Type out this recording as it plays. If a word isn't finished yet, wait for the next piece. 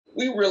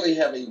we really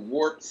have a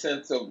warped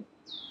sense of,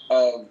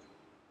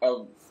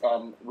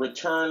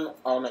 return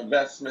on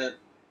investment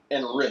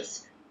and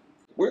risk.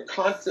 We're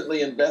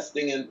constantly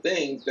investing in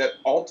things that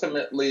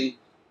ultimately,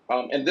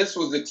 and this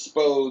was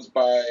exposed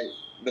by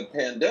the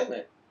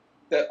pandemic,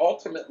 that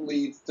ultimately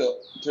leads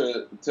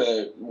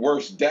to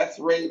worse death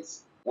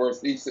rates,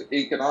 worse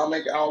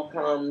economic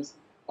outcomes,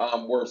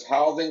 worse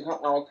housing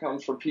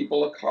outcomes for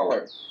people of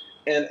color.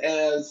 And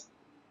as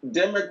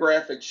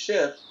demographic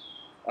shift,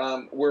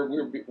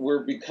 we're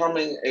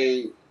becoming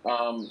a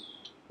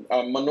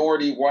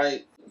minority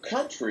white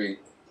country.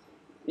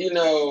 You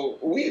know,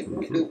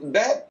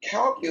 that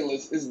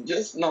calculus is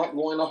just not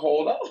going to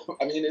hold up.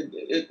 I mean,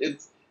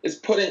 it's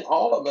putting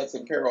all of us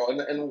in peril.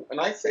 And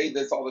I say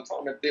this all the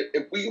time.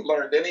 If we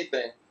learned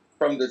anything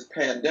from this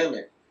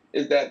pandemic,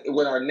 is that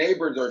when our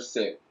neighbors are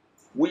sick,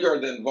 we are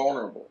then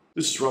vulnerable.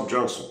 This is Rob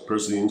Johnson,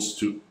 President of the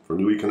Institute for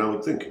New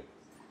Economic Thinking.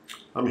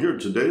 I'm here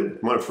today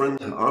with my friend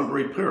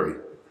Andre Perry.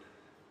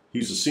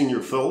 He's a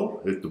senior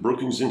fellow at the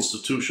Brookings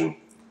Institution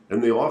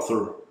and the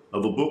author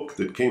of a book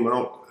that came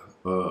out,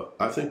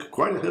 I think,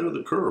 quite ahead of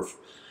the curve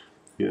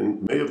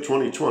in May of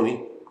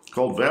 2020,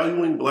 called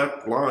Valuing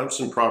Black Lives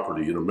and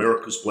Property in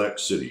America's Black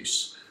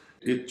Cities.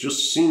 It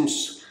just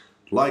seems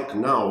like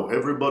now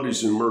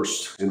everybody's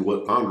immersed in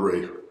what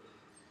Andre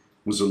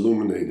was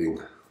illuminating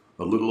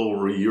a little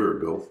over a year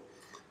ago.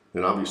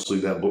 And obviously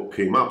that book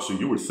came out, so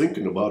you were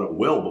thinking about it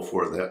well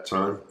before that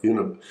time.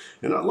 And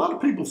a lot of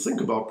people think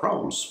about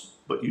problems,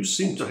 but you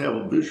seem to have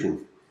a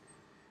vision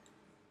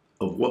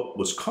of what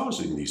was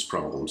causing these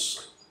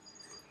problems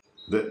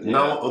that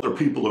now other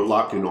people are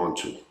locking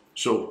onto.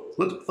 So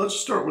let's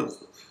start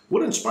with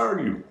what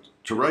inspired you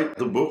to write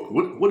the book?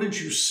 What did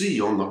you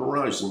see on the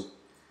horizon?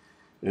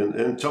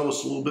 And tell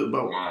us a little bit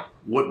about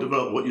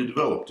what you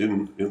developed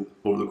in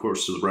over the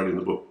course of writing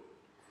the book.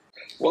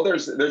 Well,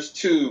 there's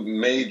two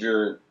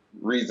major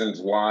reasons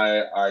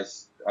why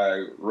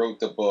I wrote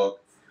the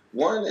book.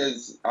 One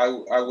is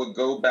I would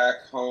go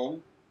back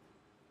home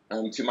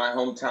to my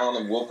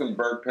hometown of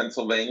Wilkinsburg,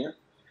 Pennsylvania,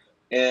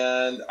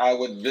 and I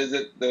would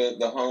visit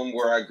the home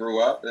where I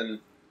grew up. And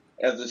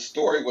as the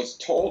story was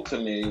told to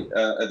me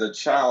as a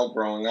child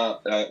growing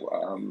up,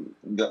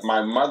 that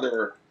my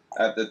mother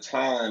at the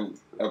time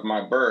of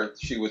my birth,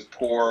 she was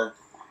poor.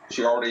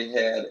 She already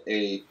had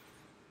a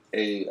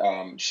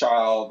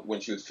child when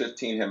she was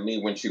 15, had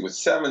me when she was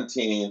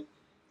 17,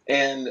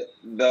 and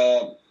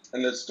the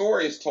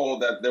story is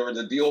told that there was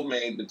a deal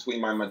made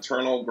between my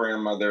maternal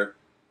grandmother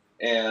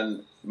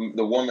and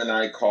the woman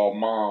I call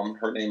Mom.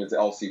 Her name is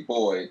Elsie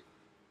Boyd.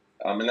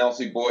 And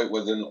Elsie Boyd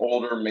was an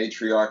older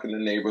matriarch in the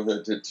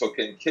neighborhood that took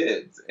in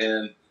kids.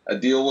 And a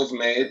deal was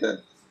made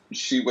that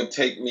she would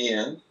take me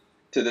in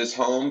to this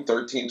home,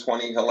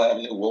 1320 Hill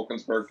Avenue,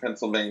 Wilkinsburg,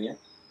 Pennsylvania.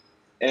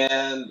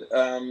 And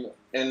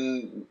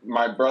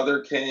my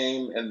brother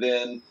came, and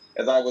then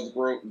as I was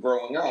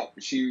growing up,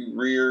 she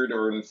reared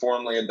or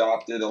informally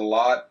adopted a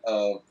lot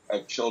of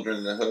children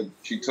in the hood.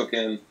 She took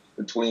in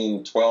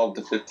between 12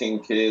 to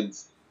 15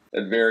 kids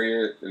at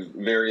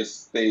various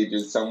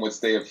stages. Some would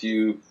stay a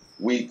few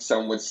weeks,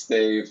 some would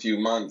stay a few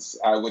months.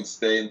 I would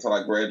stay until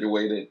I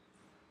graduated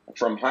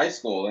from high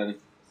school. And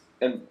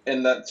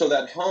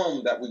that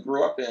home that we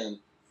grew up in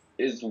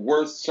is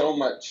worth so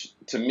much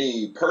to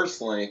me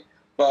personally.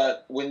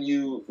 But when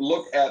you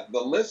look at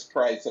the list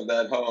price of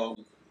that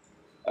home,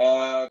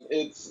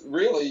 it's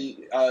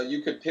really,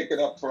 you could pick it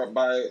up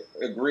by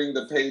agreeing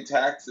to pay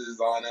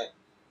taxes on it.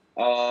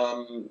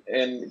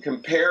 And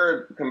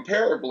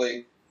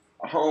comparably,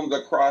 homes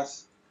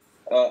across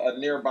a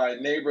nearby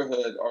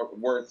neighborhood are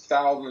worth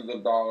thousands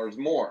of dollars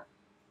more.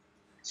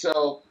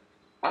 So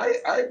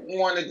I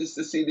wanted just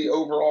to see the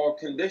overall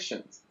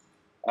conditions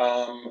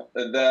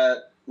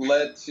that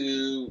led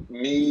to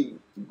me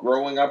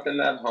growing up in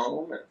that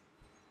home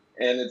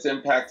and its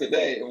impact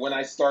today. And when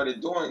I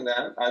started doing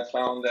that, I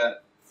found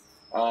that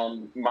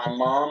my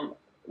mom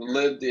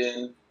lived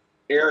in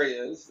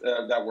areas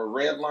that were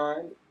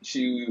redlined.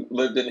 She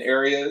lived in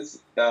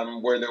areas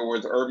where there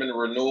was urban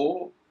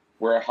renewal,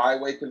 where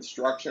highway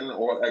construction,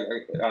 or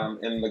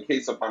in the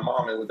case of my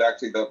mom, it was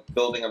actually the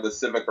building of the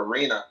Civic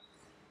Arena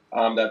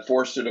that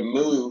forced her to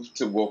move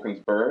to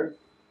Wilkinsburg.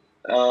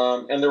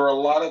 And there were a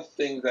lot of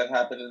things that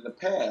happened in the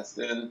past.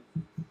 And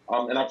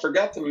I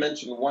forgot to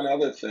mention one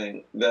other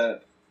thing,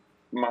 that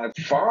my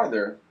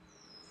father,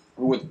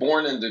 who was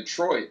born in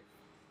Detroit,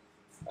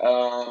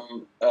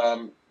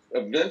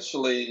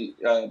 eventually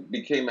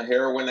became a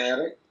heroin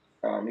addict.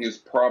 He was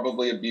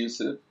probably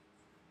abusive.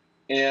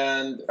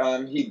 And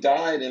he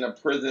died in a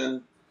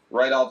prison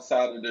right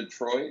outside of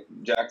Detroit,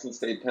 Jackson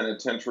State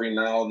Penitentiary,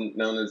 now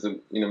known as the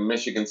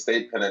Michigan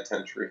State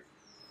Penitentiary.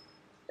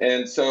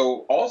 And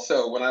so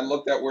also when I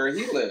looked at where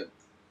he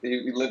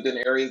lived in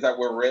areas that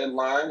were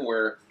redlined,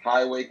 where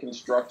highway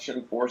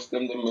construction forced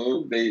them to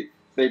move.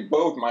 They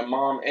both, my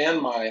mom and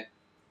my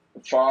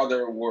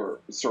father, were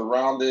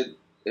surrounded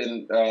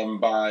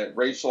by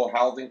racial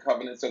housing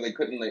covenants, so they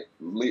couldn't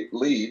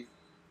leave.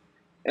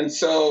 And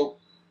so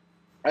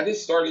I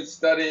just started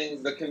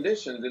studying the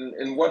conditions,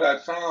 and what I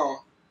found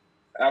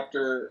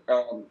after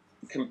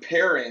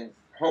comparing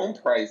home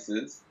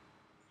prices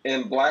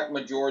in black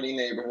majority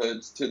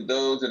neighborhoods to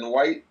those in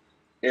white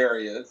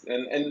areas.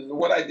 And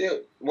what I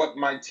did, what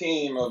my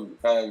team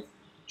of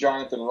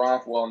Jonathan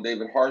Rothwell and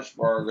David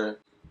Harshbarger,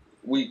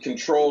 we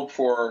controlled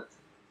for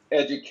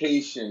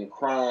education,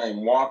 crime,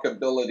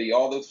 walkability,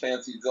 all those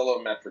fancy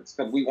Zillow metrics,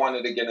 because we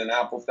wanted to get an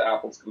apples to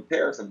apples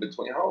comparison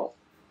between homes.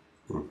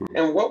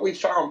 And what we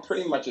found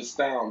pretty much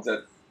astounds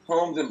that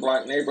homes in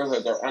black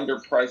neighborhoods are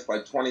underpriced by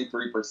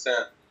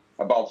 23%,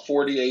 about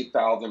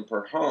 $48,000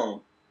 per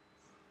home.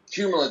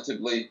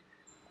 Cumulatively,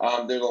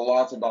 there's a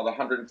loss of about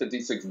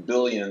 $156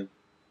 billion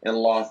in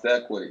lost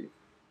equity.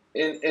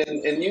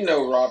 And you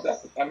know, Rob,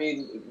 that's, I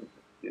mean,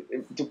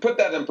 to put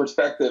that in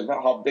perspective,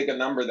 how big a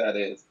number that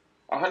is,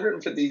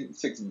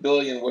 156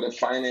 billion would have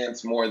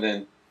financed more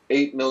than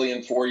 8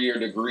 million four-year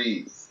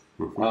degrees,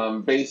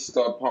 based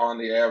upon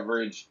the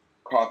average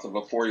cost of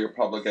a four-year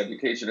public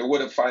education. It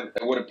would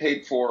have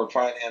paid for or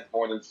financed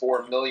more than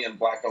 4 million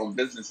black-owned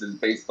businesses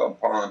based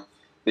upon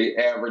the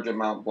average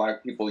amount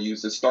black people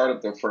use to start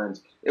up their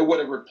firms. It would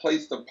have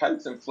replaced the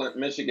pipes in Flint,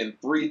 Michigan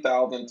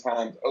 3,000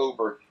 times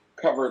over,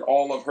 covered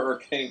all of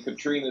Hurricane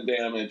Katrina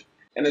damage,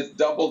 and it's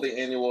doubled the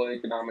annual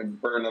economic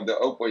burden of the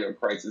opioid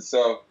crisis.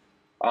 So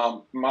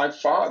my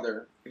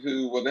father,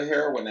 who was a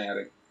heroin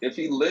addict, if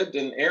he lived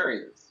in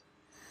areas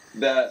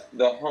that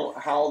the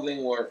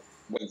housing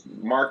was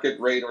market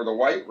rate or the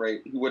white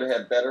rate, he would have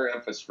had better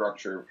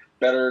infrastructure,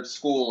 better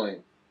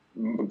schooling,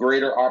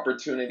 greater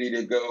opportunity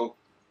to go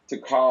to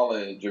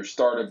college or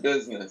start a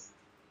business.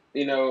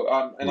 You know,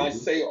 and I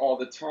say all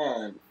the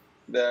time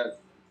that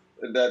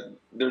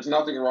there's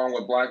nothing wrong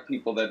with black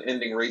people that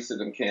ending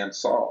racism can't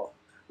solve.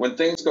 When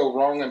things go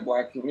wrong in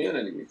black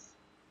communities,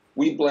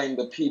 we blame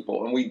the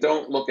people, and we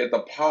don't look at the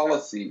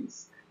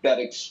policies that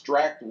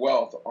extract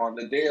wealth on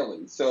the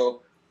daily.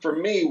 So for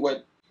me,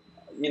 what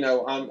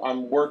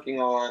I'm working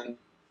on,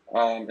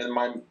 and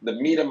the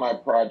meat of my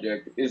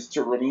project is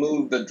to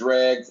remove the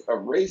drags of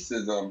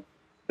racism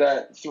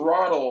that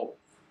throttle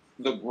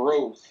the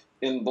growth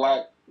in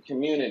black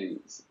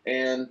communities,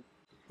 and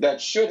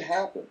that should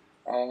happen.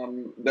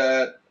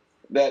 That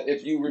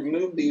if you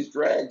remove these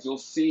drags, you'll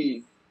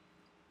see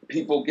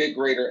people get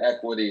greater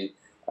equity,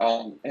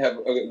 have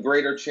a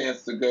greater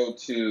chance to go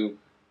to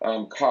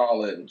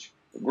college,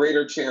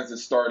 greater chance of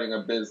starting a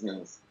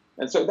business.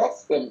 And so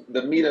that's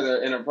the meat of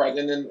the enterprise.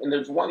 And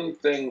there's one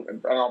thing,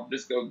 and I'll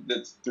just go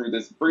through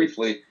this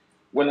briefly.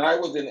 When I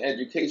was in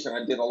education,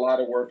 I did a lot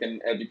of work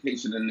in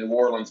education in New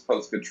Orleans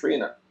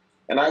post-Katrina.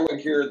 And I would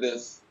hear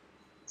this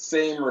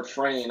same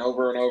refrain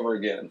over and over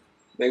again.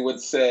 They would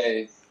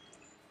say,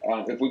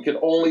 if we could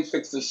only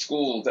fix the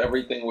schools,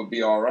 everything would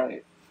be all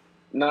right.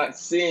 Not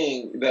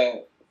seeing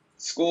that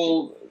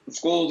schools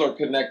are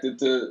connected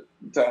to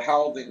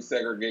housing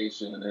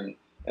segregation,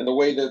 and the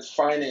way that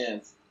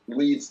finance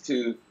leads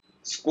to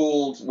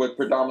schools with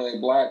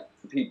predominantly black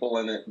people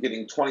in it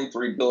getting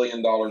 $23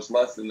 billion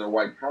less than their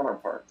white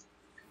counterparts.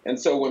 And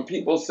so when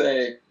people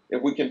say,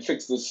 if we can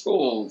fix the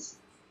schools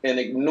and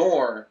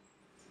ignore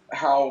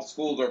how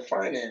schools are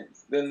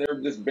financed, then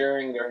they're just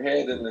burying their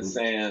head in the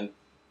sand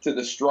to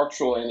the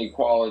structural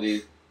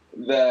inequality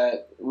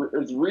that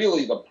is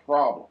really the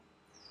problem.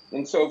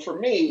 And so for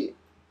me,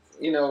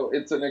 you know,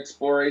 it's an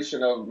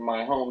exploration of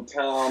my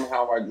hometown,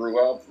 how I grew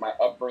up, my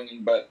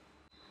upbringing, but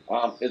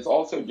it's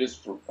also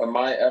just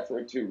my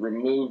effort to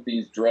remove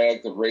these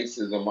drags of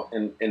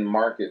racism in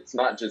markets,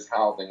 not just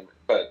housing,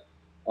 but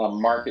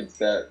markets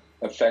that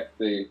affect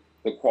the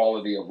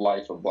quality of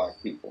life of black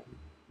people.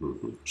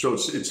 So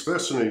it's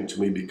fascinating to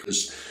me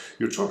because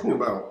you're talking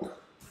about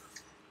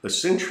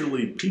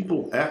essentially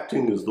people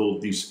acting as though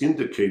these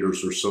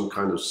indicators are some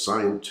kind of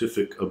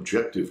scientific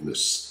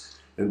objectiveness.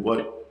 And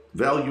what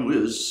value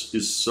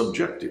is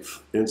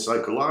subjective and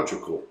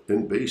psychological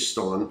and based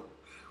on,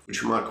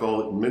 which you might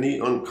call it, many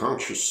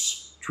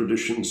unconscious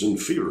traditions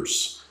and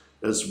fears,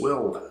 as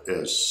well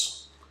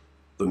as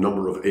the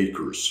number of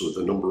acres or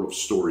the number of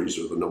stories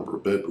or the number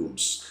of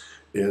bedrooms.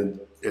 And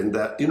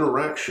that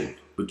interaction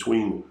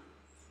between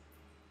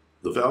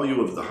the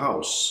value of the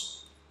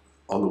house,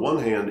 on the one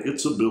hand,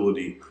 its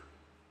ability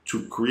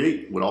to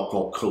create what I'll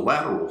call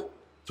collateral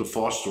to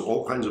foster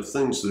all kinds of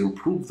things that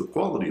improve the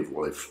quality of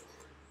life,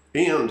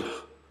 and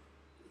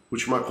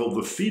which you might call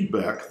the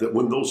feedback that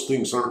when those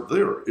things aren't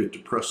there, it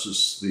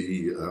depresses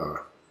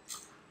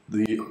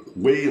the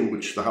way in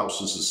which the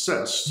house is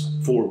assessed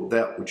for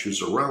that which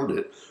is around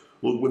it.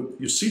 Well, when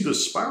you see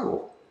this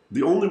spiral,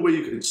 the only way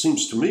it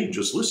seems to me,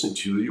 just listening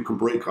to you can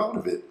break out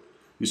of it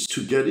is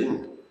to get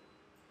in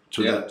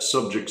to that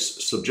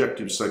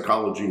subjective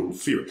psychology and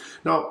fear.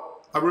 Now,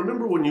 I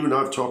remember when you and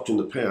I have talked in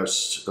the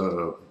past,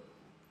 not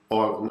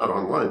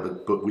online,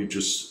 but we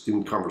just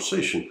in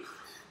conversation,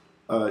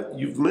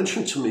 you've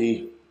mentioned to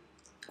me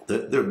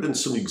that there have been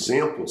some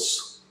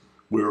examples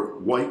where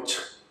white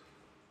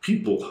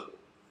people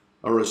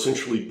are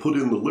essentially put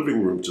in the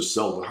living room to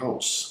sell the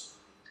house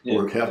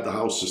or have the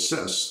house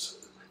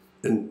assessed,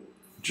 and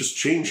just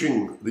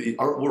changing the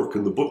artwork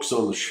and the books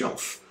on the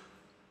shelf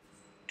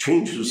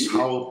changes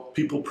how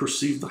people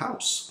perceive the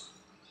house.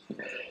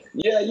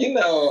 Yeah,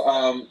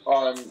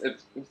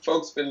 if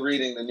folks been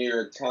reading the New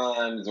York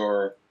Times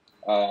or,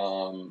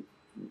 um,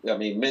 I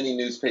mean, many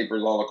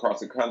newspapers all across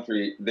the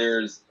country,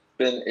 there's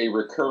been a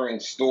recurring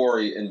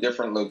story in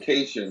different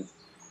locations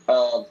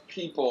of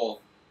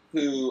people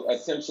who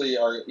essentially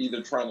are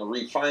either trying to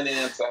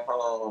refinance a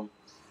home,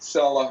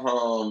 sell a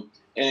home,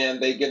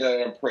 and they get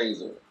an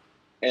appraiser.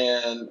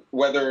 And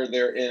whether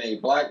they're in a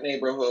black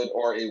neighborhood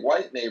or a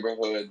white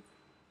neighborhood,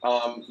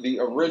 the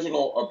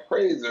original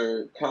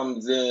appraiser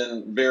comes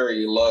in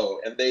very low,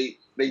 and they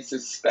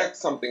suspect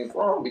something's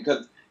wrong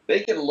because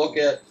they can look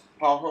at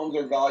how homes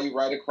are valued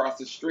right across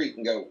the street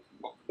and go,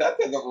 that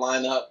doesn't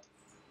line up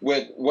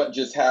with what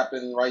just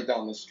happened right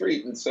down the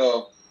street. And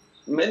so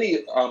many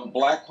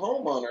black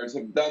homeowners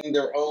have done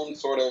their own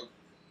sort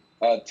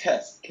of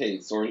test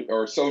case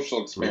or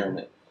social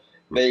experiment.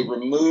 They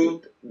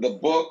removed the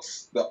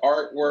books, the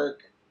artwork,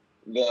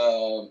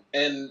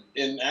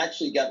 and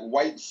actually got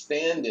white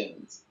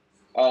stand-ins.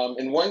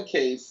 In one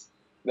case,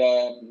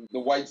 the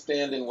white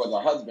stand-in was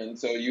a husband,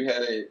 so you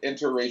had an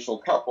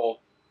interracial couple.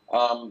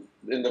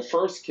 In the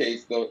first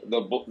case,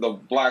 the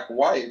black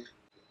wife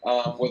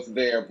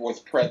was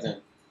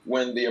present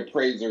when the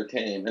appraiser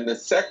came, and the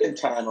second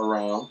time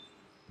around,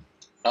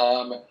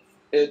 the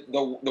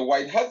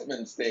white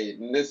husband stayed,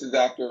 and this is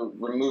after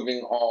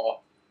removing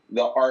all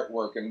the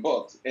artwork and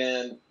books.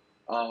 And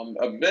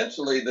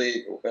eventually,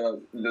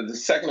 the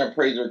second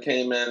appraiser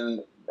came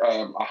in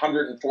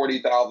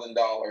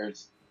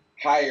 $140,000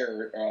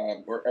 higher,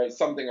 or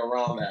something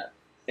around that.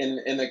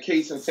 In a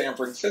case in San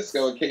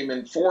Francisco, it came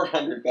in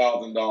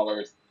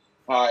 $400,000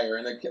 higher.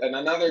 In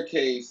another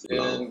case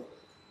in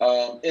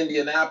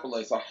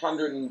Indianapolis,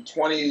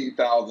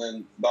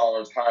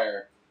 $120,000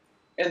 higher.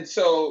 And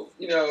so,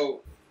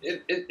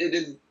 it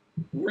is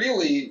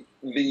really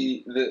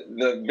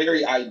the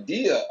very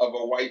idea of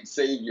a white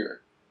savior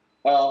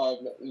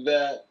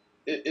that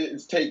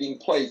is taking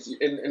place.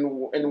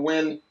 And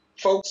when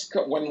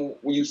when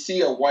you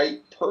see a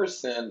white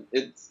person,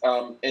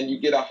 and you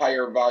get a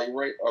higher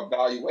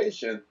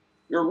evaluation,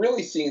 you're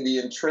really seeing the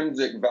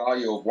intrinsic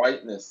value of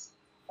whiteness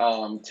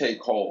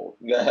take hold.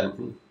 That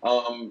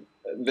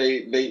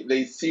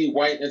they see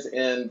whiteness,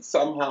 and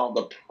somehow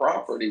the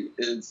property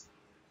is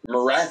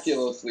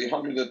miraculously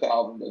hundreds of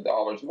thousands of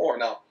dollars more.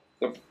 Now,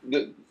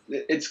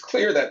 it's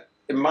clear that,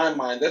 in my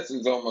mind, this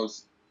is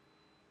almost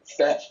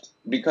theft,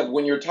 because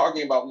when you're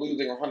talking about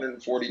losing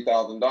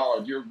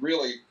 $140,000, you're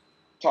really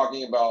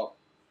talking about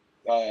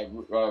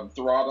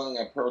throttling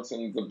a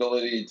person's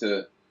ability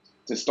to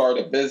start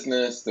a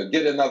business, to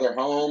get another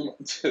home,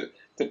 to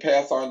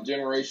pass on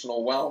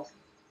generational wealth.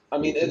 I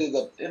mean,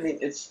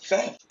 it's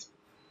theft.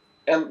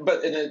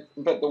 But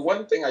the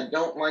one thing I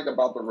don't like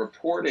about the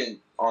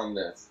reporting on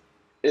this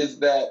is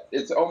that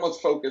it's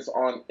almost focused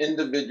on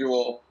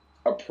individual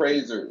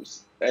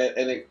appraisers,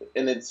 and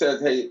it says,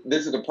 hey,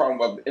 this is the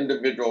problem of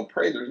individual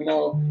appraisers.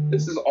 No,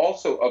 this is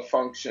also a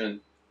function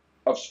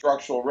of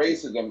structural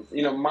racism.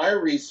 My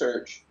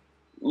research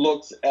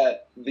looks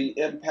at the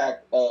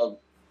impact of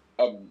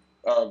the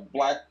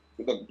black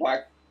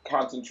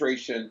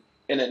concentration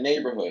in a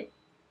neighborhood,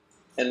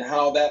 and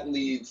how that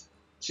leads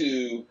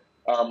to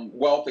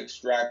wealth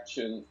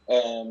extraction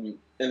in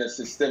a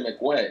systemic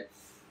way.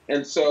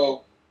 And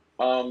so,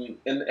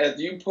 and as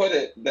you put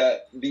it,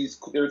 that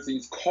there's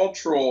these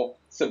cultural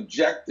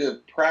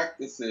subjective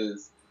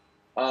practices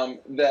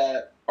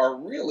that are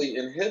really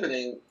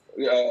inhibiting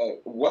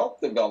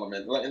wealth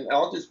development. And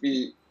I'll just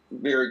be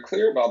very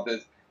clear about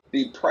this.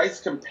 The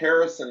price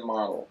comparison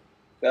model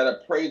that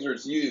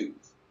appraisers use,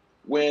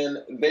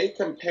 when they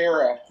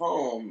compare a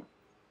home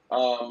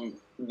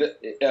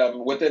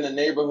within a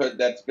neighborhood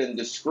that's been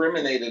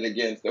discriminated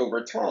against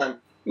over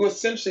time, you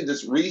essentially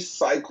just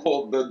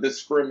recycle the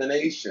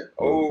discrimination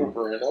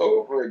over and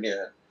over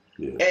again.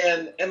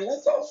 Yeah. And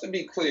let's also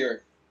be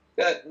clear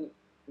that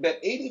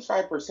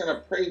 85% of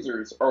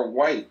appraisers are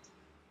white,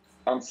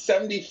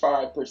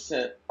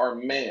 75% are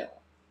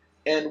male.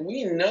 And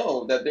we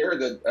know that there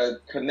is a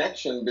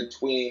connection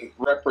between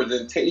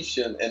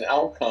representation and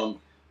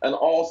outcome and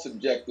all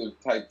subjective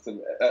types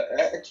of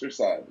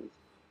exercises.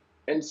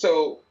 And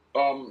so,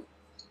 and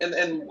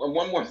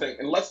one more thing,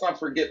 and let's not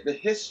forget the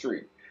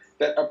history.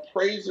 That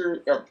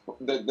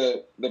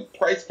the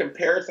price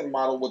comparison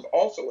model was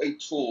also a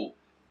tool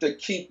to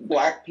keep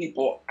black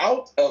people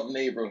out of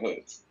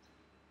neighborhoods.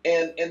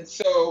 And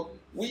so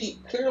we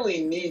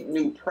clearly need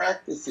new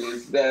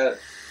practices that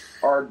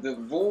are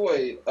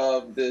devoid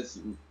of this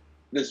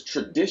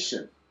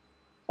tradition,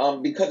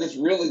 because it's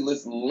really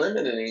this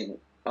limiting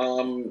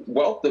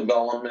wealth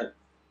development,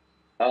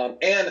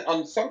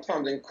 and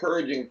sometimes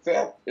encouraging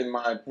theft, in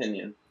my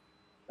opinion,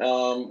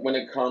 when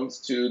it comes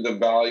to the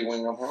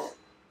valuing of homes.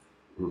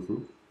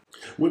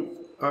 Well,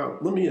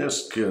 let me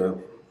ask,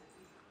 I'm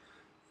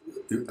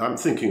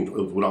thinking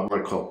of what I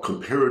might call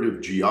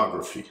comparative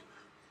geography.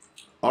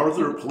 Are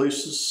there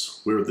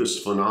places where this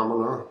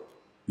phenomena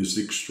is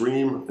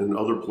extreme and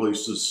other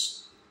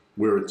places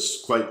where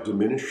it's quite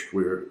diminished,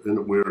 where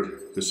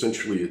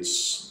essentially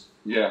it's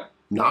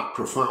not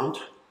profound?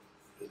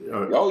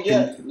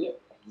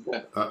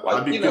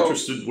 I'd be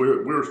interested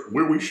where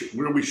we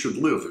should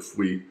live if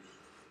we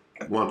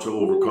want to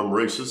overcome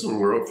racism.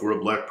 We're up for a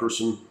black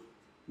person.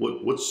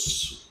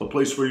 What's a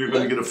place where you're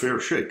going to get a fair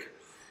shake?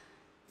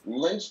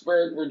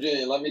 Lynchburg,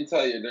 Virginia. Let me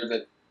tell you, there's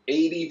an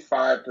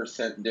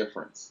 85%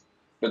 difference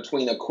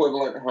between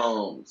equivalent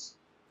homes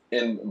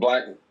in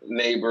black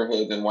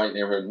neighborhoods and white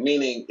neighborhoods.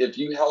 Meaning, if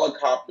you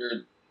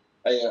helicoptered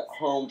a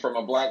home from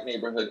a black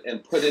neighborhood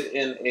and put it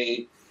in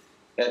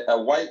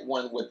a white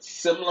one with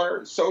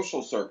similar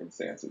social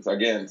circumstances,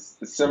 again,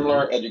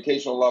 similar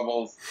educational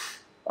levels,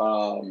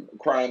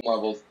 crime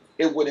levels,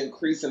 it would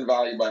increase in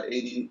value by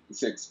 86%,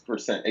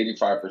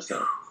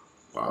 85%.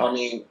 Wow. I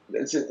mean,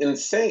 it's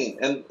insane.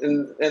 And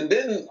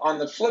then on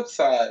the flip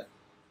side,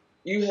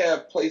 you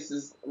have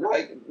places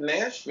like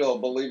Nashville,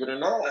 believe it or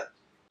not,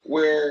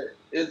 where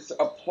it's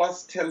a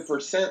plus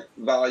 10%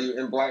 value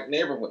in black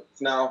neighborhoods.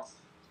 Now,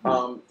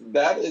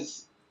 that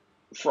is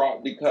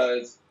fraught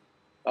because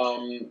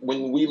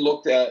when we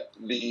looked at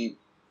the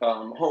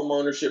home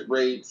ownership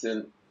rates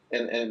and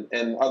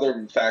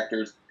other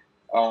factors,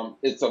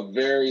 it's a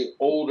very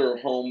older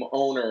home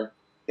owner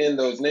in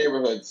those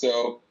neighborhoods.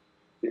 So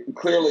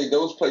clearly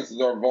those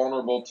places are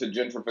vulnerable to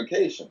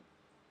gentrification.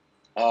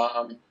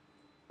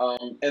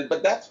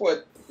 But that's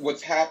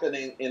what's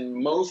happening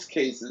in most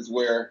cases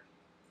where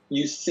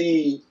you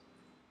see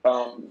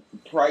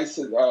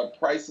prices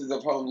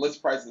of home,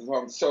 list prices of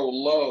homes so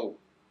low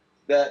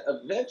that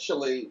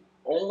eventually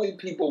only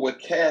people with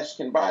cash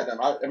can buy them.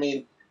 I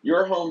mean,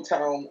 your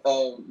hometown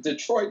of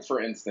Detroit, for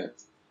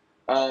instance,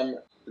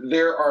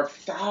 there are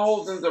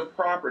thousands of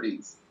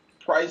properties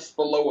priced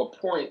below a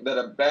point that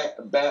a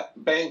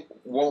bank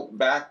won't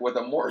back with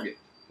a mortgage.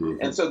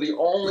 And so the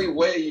only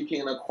way you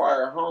can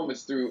acquire a home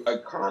is through a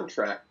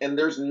contract, and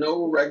there's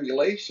no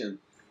regulation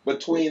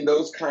between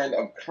those kind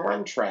of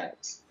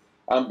contracts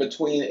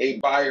between a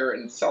buyer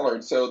and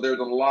seller. So there's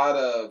a lot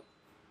of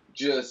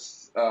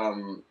just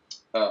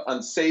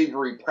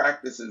unsavory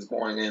practices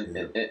going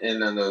in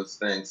those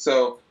things.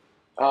 So,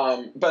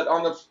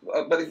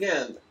 but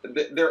again,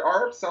 there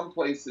are some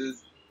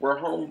places where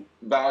home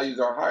values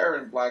are higher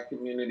in black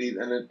communities,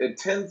 and it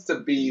tends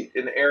to be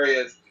in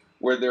areas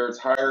where there's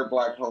higher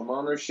black home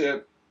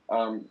ownership,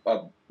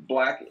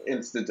 black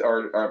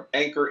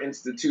anchor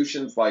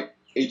institutions like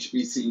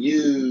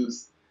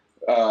HBCUs,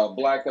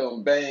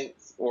 black-owned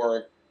banks,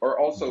 or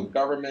also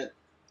government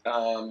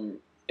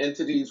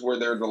entities where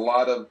there's a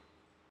lot of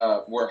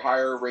where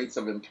higher rates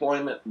of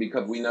employment,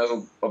 because we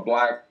know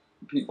black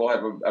people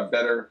have a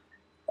better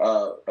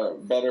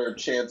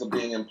chance of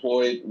being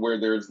employed where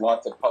there's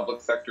lots of public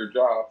sector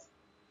jobs.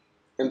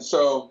 And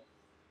so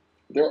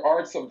there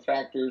are some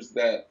factors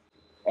that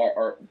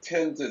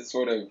tend to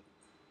sort of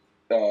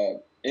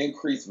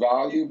increase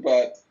value,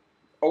 but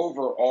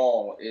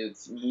overall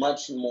it's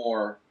much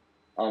more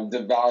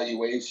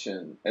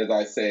devaluation, as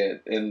I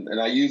said,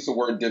 and I use the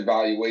word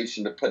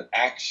devaluation to put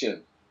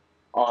action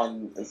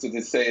on, so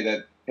to say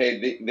that,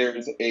 hey,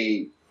 there's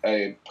a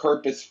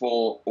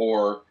purposeful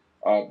or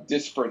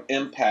disparate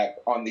impact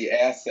on the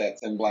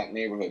assets in black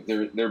neighborhoods.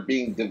 They're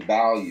being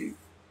devalued,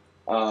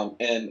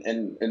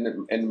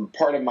 and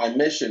part of my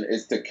mission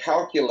is to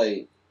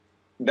calculate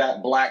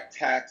that black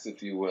tax,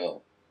 if you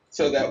will,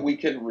 so that we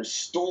can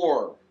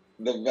restore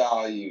the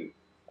value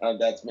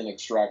that's been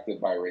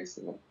extracted by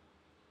racism.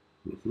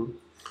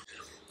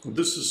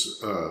 This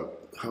is,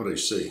 how do I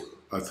say,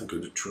 I think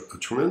a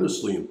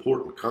tremendously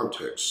important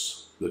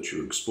context that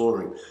you're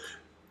exploring.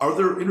 Are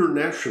there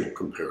international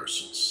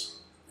comparisons?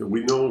 And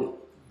we know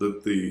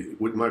that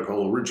what we might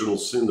call original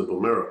sin of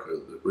America,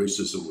 that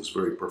racism was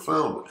very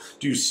profound.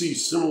 Do you see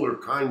similar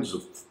kinds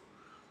of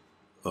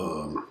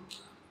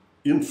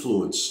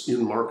influence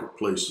in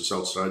marketplaces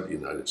outside the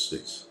United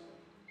States?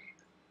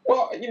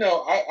 Well,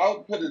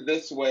 I'll put it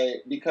this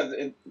way, because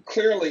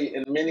clearly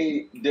in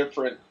many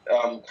different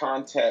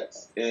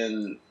contexts,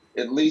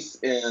 at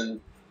least in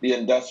the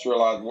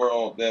industrialized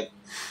world, that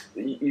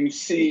you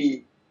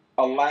see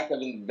a lack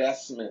of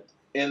investment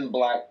in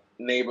black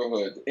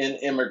neighborhoods, in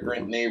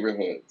immigrant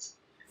neighborhoods.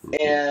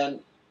 And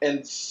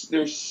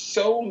there's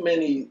so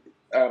many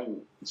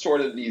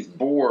sort of these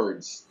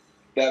boards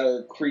that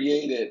are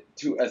created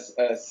to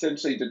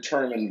essentially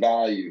determine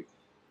value.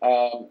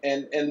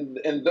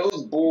 And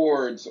those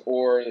boards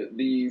or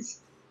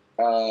these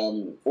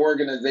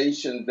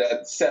organizations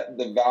that set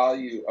the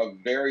value of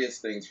various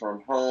things,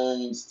 from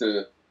homes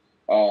to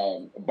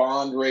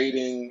bond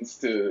ratings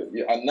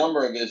to a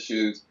number of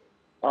issues,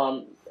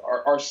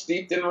 are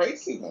steeped in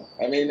racism.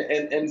 I mean,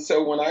 and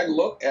so when I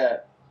look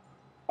at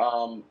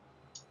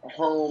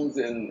homes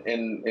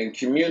and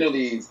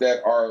communities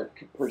that are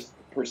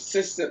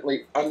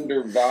persistently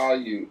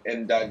undervalued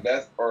and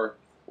divest or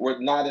were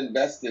not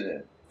invested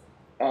in,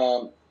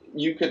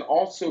 you can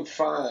also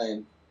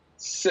find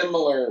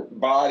similar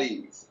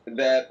bodies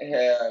that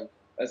have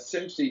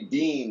essentially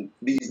deemed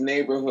these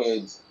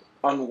neighborhoods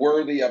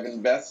unworthy of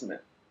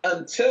investment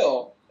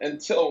until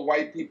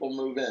white people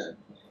move in.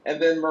 And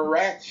then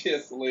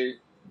miraculously,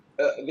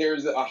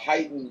 there's a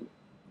heightened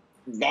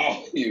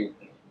value.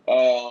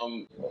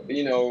 I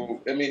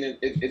mean,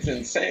 it's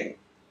insane.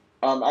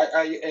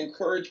 I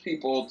encourage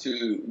people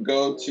to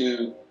go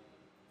to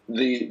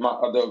the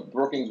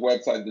Brookings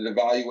website, the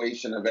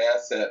evaluation of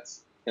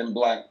assets in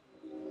Black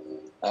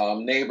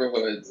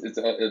neighborhoods.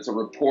 It's a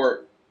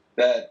report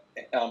that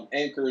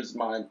anchors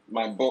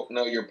my book,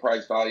 Know Your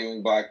Price: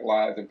 Valuing Black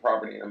Lives and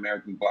Property in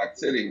American Black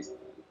Cities.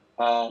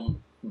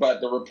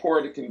 But the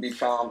report can be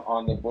found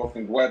on the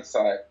Brookings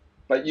website.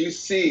 But you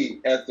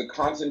see, as the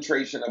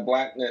concentration of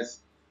Blackness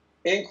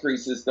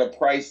increases, the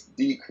price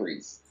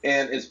decrease,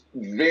 and it's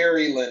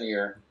very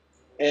linear.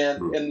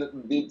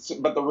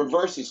 But the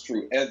reverse is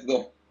true. As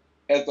the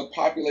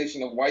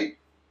population of white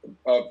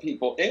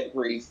people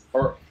increase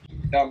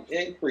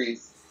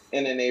increase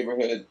in a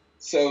neighborhood,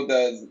 so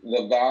does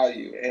the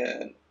value.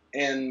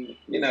 And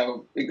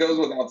it goes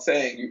without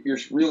saying, you're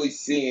really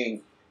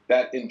seeing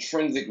that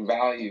intrinsic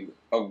value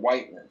of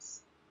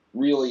whiteness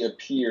really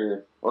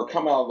appear or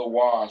come out of the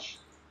wash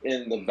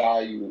in the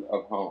value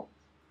of homes.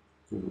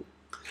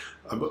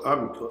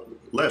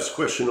 Last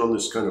question on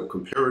this kind of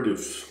comparative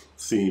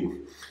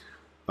theme.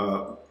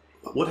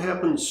 What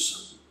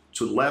happens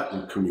to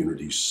Latin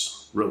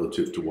communities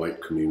relative to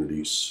white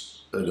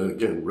communities, and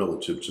again,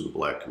 relative to the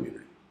Black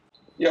community?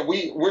 Yeah,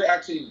 we're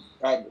actually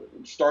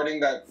starting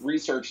that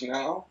research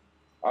now.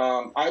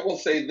 I will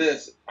say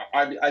this,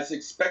 I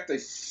expect a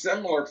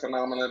similar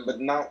phenomenon,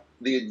 but not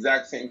the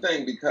exact same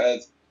thing,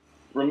 because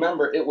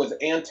remember, it was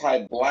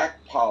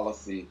anti-Black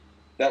policy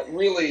that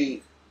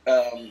really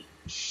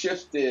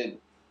shifted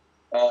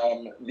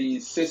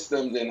these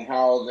systems in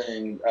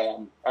housing,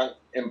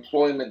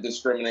 employment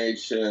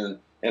discrimination,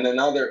 and in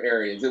other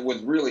areas. It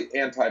was really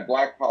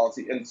anti-Black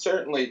policy, and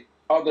certainly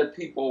other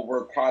people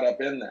were caught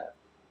up in that.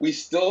 We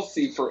still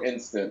see, for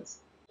instance,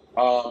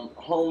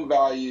 home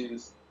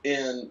values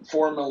in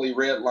formerly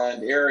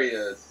redlined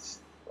areas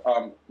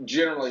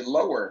generally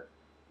lower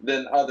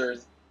than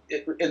others,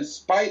 in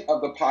spite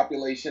of the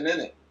population in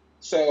it.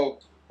 So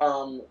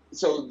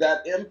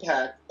that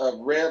impact of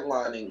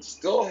redlining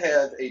still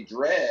has a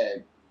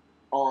drag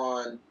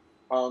on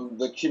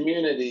the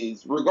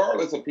communities,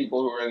 regardless of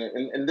people who are in it.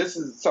 And this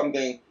is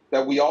something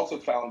that we also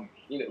found.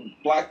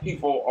 Black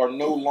people are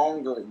no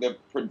longer the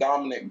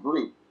predominant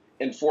group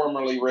in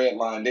formerly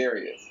redlined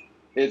areas.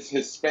 It's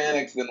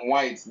Hispanics, then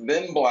whites,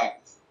 then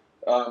Blacks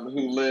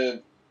who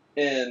live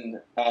in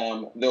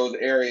those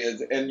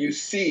areas, and you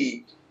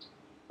see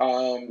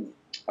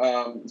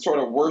sort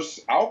of worse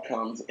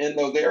outcomes in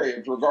those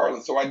areas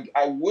regardless. So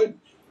I would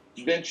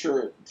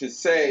venture to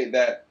say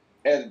that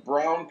as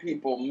brown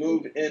people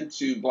move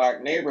into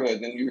Black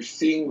neighborhoods, and you're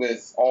seeing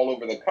this all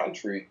over the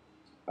country,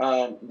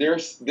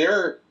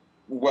 their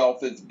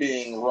wealth is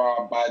being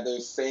robbed by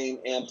those same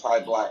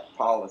anti-Black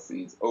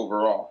policies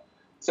overall.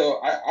 So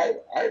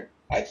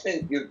I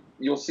think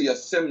you'll see a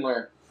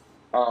similar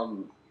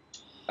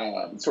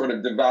sort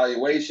of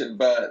devaluation,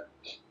 but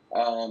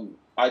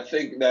I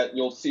think that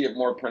you'll see it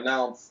more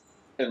pronounced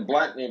in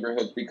Black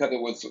neighborhoods because it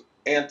was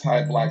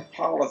anti-Black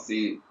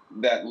policy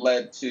that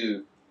led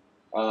to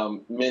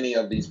many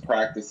of these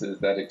practices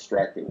that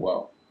extracted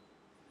wealth.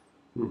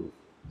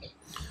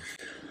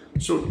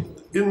 So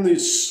in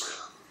this,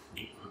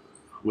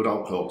 what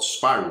I'll call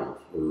spiral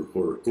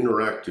or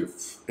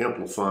interactive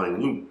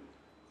amplifying loop,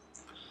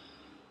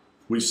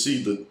 we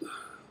see that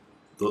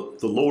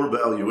the lower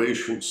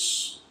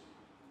valuations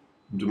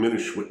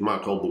diminish what you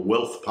might call the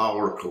wealth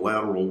power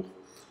collateral,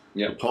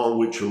 upon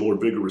which a more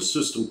vigorous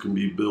system can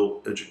be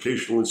built.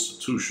 Educational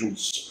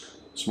institutions,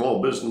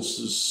 small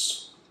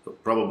businesses,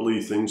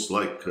 probably things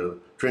like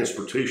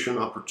transportation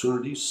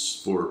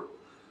opportunities for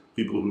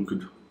people who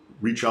could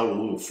reach out a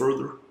little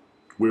further,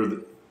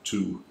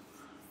 to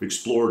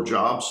explore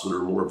jobs that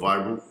are more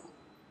vibrant.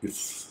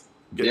 If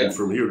getting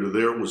from here to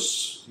there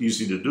was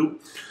easy to do,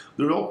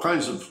 there are all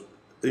kinds of,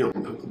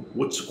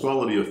 what's the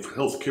quality of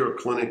healthcare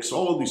clinics,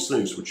 all of these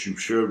things which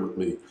you've shared with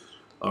me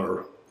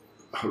are,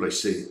 how would I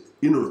say,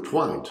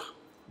 intertwined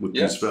with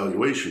these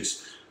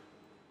valuations.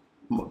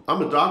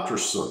 I'm a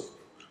doctor's son.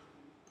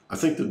 I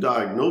think the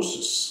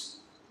diagnosis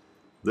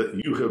that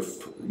you have,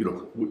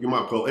 what you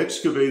might call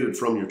excavated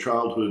from your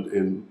childhood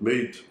and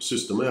made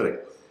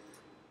systematic,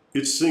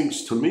 it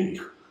sings to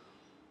me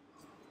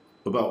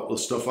about the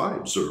stuff I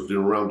observed in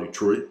around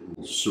Detroit,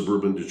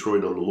 suburban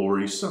Detroit on the Lower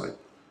East Side.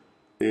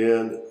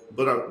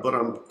 But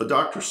I'm a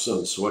doctor's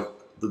son, so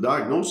the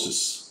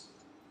diagnosis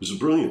is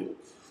brilliant.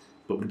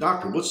 But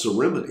doctor, what's the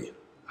remedy?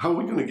 How are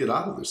we going to get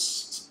out of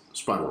this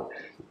spiral?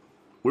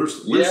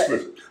 Where's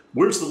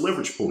the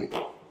leverage point?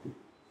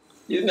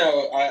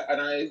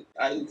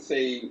 I'd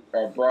say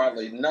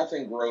broadly,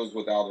 nothing grows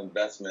without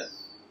investment.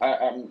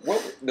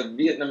 What the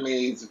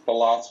Vietnamese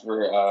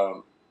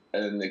philosopher,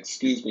 and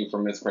excuse me for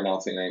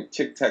mispronouncing the name,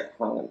 Thich Nhat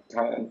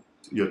Hanh.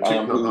 Yeah,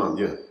 Thich Nhat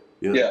Hanh,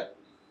 yeah.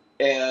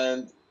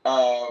 And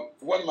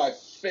one of my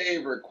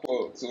favorite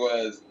quotes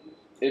was,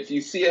 if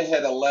you see a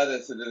head of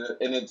lettuce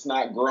and it's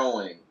not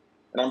growing,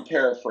 and I'm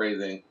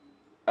paraphrasing,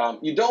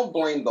 you don't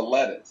blame the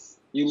lettuce.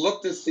 You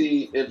look to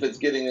see if it's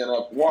getting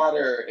enough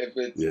water, if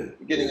it's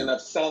getting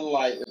enough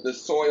sunlight, if the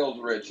soil's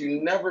rich.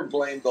 You never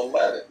blame the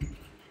lettuce.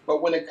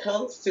 But when it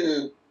comes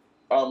to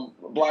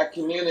Black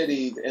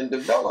communities and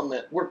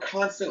development, we're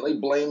constantly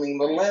blaming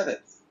the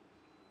lettuce.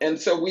 And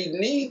so we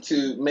need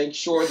to make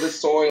sure the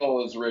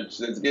soil is rich,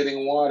 that's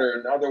getting water.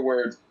 In other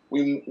words,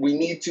 we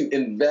need to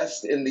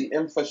invest in the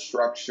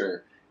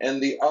infrastructure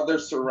and the other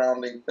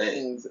surrounding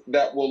things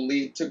that will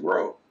lead to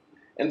growth.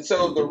 And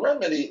so the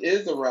remedy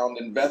is around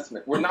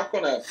investment. We're not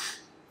going to,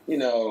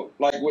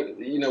 like what,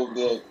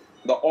 the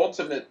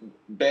ultimate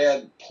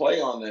bad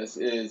play on this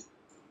is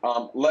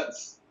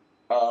let's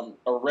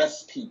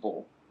arrest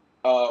people.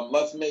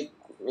 Let's make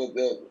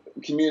the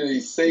community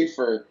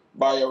safer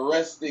by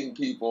arresting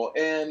people.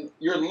 And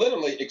you're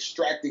literally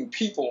extracting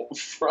people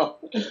from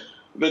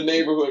the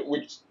neighborhood,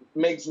 which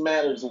makes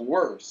matters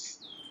worse.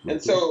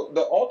 And so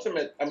the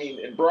ultimate,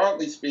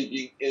 broadly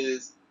speaking,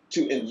 is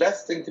to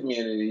invest in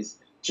communities,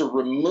 to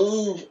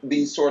remove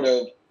these sort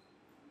of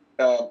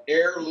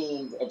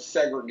heirlooms of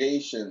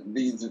segregation,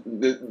 these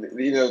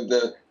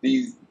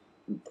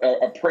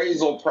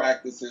appraisal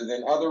practices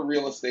and other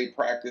real estate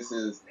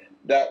practices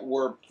that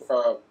were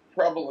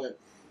prevalent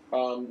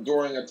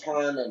during a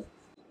time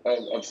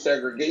of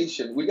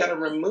segregation. We got to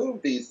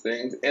remove these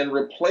things and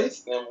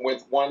replace them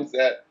with ones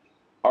that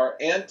are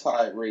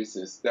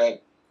anti-racist,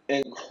 that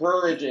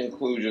encourage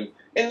inclusion.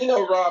 And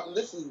Rob,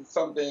 this is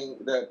something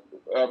that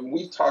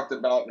we've talked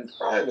about in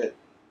private.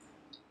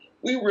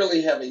 We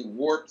really have a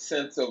warped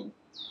sense of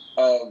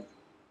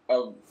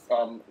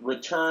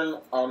return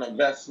on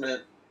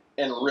investment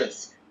and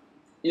risk.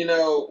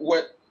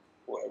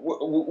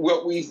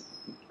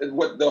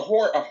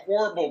 A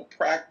horrible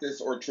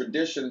practice or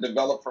tradition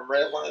developed from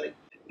redlining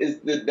is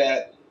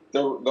that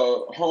the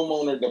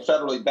homeowner, the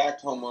federally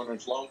backed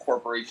homeowners loan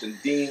corporation,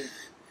 deemed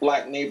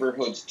Black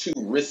neighborhoods too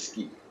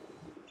risky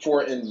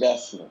for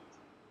investment,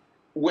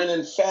 when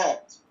in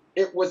fact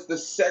it was the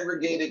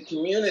segregated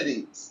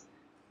communities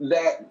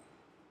that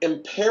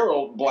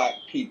imperiled Black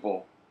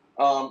people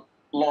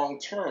long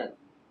term.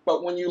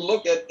 But when you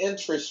look at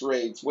interest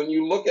rates, when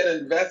you look at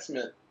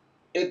investment,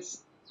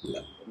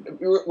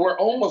 we're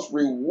almost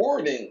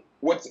rewarding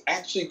what's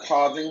actually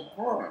causing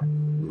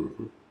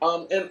harm.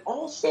 And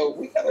also,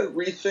 we got to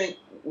rethink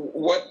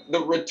what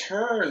the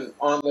return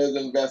on those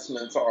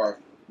investments are.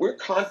 We're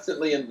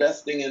constantly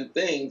investing in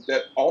things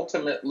that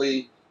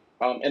ultimately,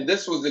 and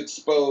this was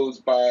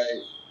exposed by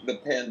the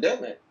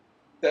pandemic,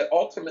 that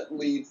ultimately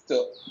leads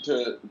to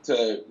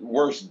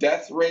worse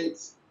death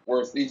rates,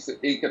 worse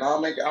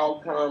economic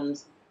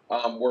outcomes,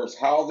 worse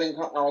housing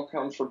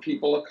outcomes for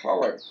people of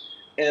color.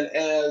 And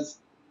as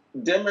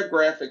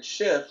demographic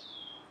shift,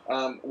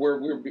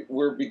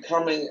 we're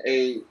becoming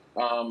a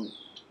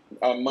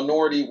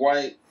minority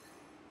white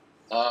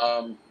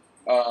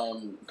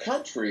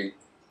country.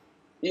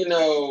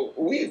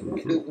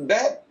 That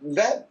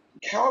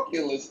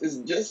calculus is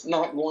just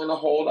not going to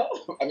hold up.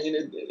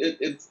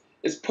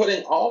 It's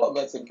putting all of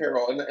us in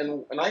peril.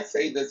 And I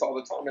say this all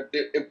the time.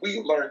 If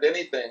we learned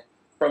anything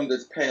from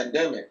this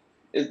pandemic,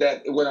 is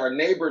that when our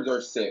neighbors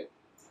are sick,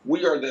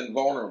 we are then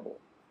vulnerable.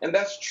 And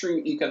that's true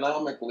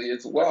economically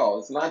as well.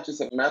 It's not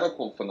just a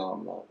medical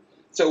phenomenon.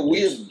 So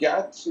we have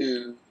got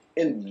to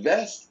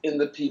invest in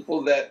the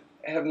people that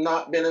have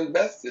not been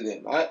invested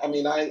in.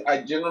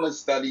 I generally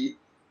study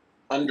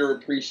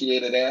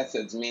underappreciated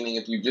assets, meaning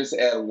if you just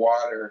add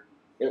water,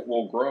 it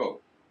will grow.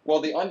 Well,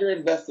 the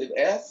underinvested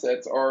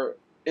assets are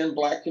in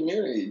Black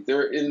communities.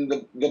 They're in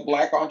the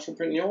Black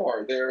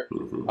entrepreneur.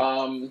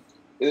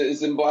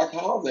 It's in Black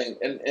housing.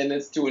 And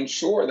it's to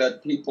ensure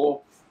that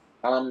people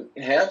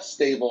have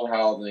stable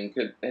housing,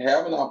 could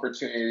have an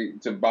opportunity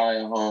to buy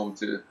a home,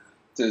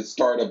 to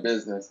start a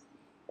business.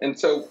 And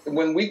so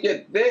when we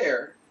get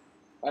there,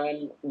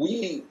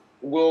 we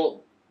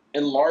will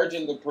enlarge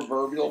in the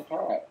proverbial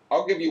pie.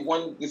 I'll give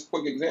you this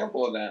quick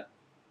example of that.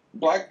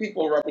 Black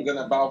people represent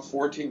about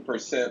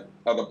 14%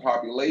 of the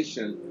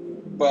population,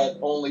 but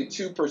only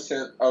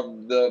 2%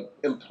 of the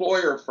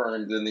employer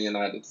firms in the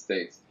United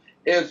States.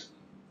 If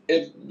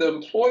the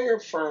employer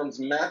firms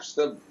match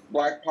the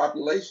Black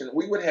population,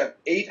 we would have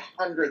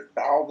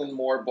 800,000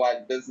 more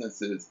Black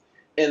businesses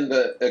in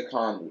the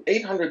economy.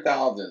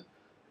 800,000.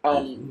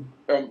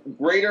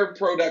 Greater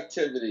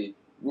productivity,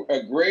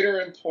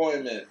 greater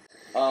employment,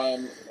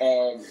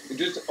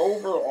 just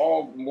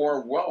overall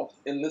more wealth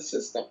in the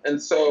system.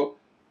 And so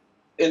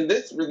in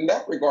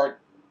that regard,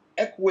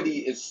 equity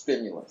is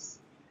stimulus.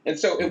 And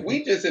so if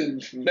we just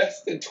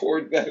invested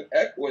toward that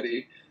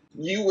equity,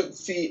 you would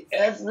see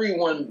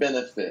everyone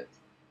benefit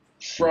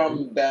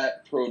from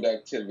that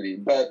productivity.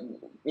 But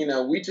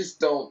we just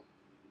don't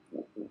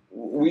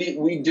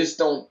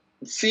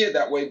see it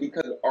that way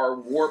because our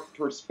warped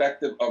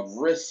perspective of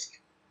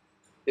risk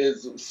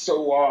is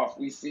so off.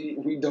 We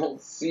don't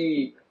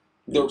see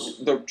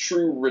the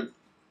true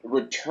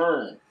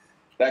return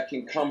that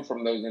can come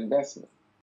from those investments.